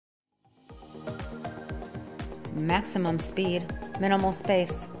maximum speed, minimal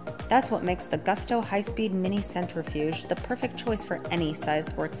space. That's what makes the Gusto high-speed mini centrifuge the perfect choice for any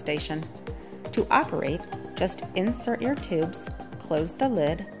sized workstation. To operate, just insert your tubes, close the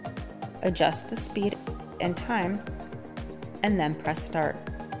lid, adjust the speed and time, and then press start.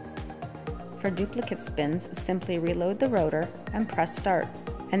 For duplicate spins, simply reload the rotor and press start.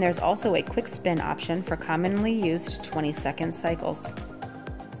 And there's also a quick spin option for commonly used 20-second cycles.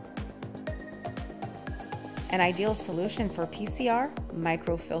 An ideal solution for PCR,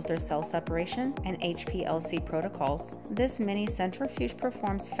 microfilter cell separation, and HPLC protocols, this mini centrifuge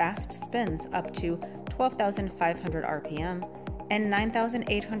performs fast spins up to 12,500 RPM and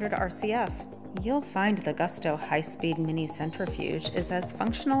 9,800 RCF. You'll find the Gusto high-speed mini centrifuge is as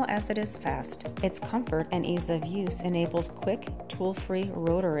functional as it is fast. Its comfort and ease of use enables quick, tool-free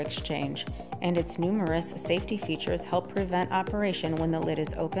rotor exchange, and its numerous safety features help prevent operation when the lid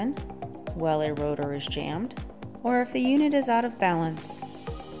is open, while a rotor is jammed, or if the unit is out of balance.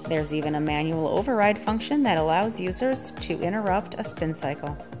 There's even a manual override function that allows users to interrupt a spin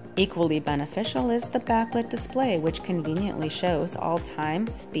cycle. Equally beneficial is the backlit display, which conveniently shows all time,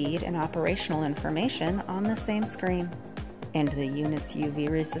 speed, and operational information on the same screen. And the unit's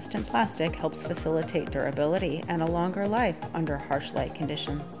UV-resistant plastic helps facilitate durability and a longer life under harsh light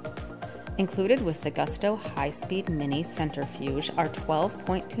conditions. Included with the Gusto high-speed mini centrifuge are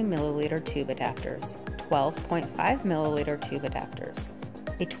 12.2 milliliter tube adapters, 12.5 milliliter tube adapters,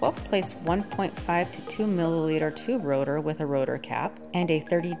 a 12-place 1.5 to 2 milliliter tube rotor with a rotor cap, and a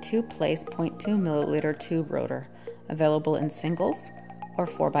 32-place 0.2 milliliter tube rotor, available in singles or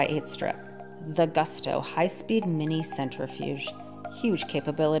 4x8 strip. The Gusto high-speed mini centrifuge. Huge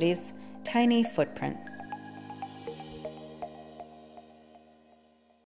capabilities, tiny footprint.